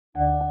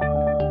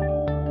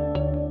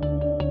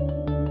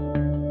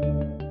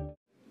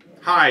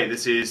Hi,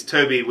 this is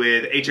Toby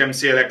with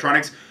HMC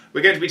Electronics.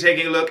 We're going to be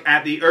taking a look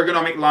at the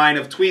Ergonomic line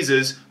of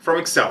tweezers from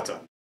Excelta.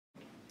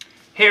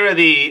 Here are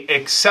the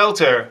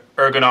Excelta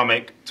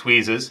Ergonomic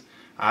tweezers.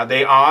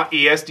 They are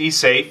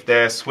ESD-Safe,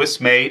 they're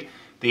Swiss-made.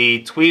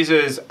 The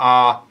tweezers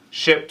are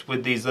shipped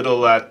with these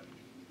little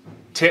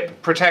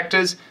tip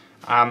protectors.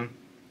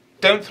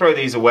 Don't throw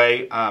these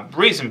away.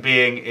 Reason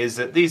being is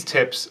that these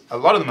tips, a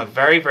lot of them are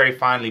very, very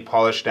finely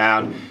polished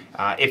down.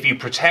 If you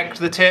protect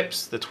the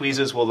tips, the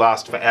tweezers will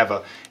last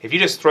forever. If you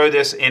just throw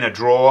this in a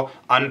drawer,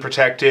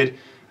 unprotected,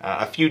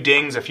 a few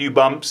dings, a few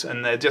bumps,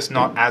 and they're just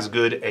not as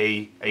good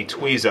a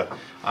tweezer.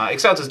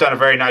 Excelta's done a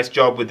very nice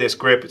job with this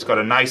grip. It's got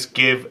a nice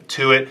give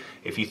to it.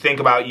 If you think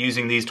about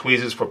using these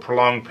tweezers for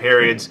prolonged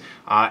periods,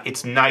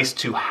 it's nice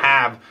to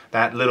have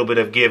that little bit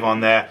of give on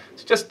there.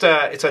 It's just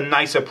it's a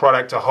nicer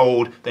product to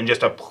hold than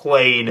just a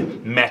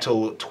plain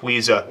metal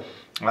tweezer.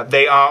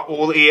 They are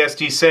all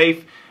ESD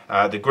safe.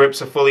 The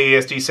grips are fully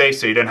ESD safe,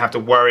 so you don't have to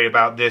worry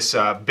about this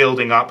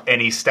building up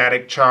any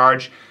static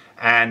charge.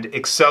 And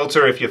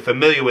Excelta, if you're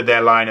familiar with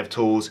their line of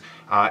tools,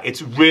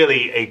 it's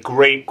really a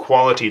great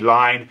quality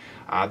line.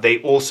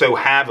 They also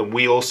have, and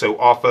we also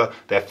offer,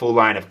 their full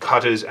line of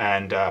cutters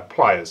and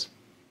pliers.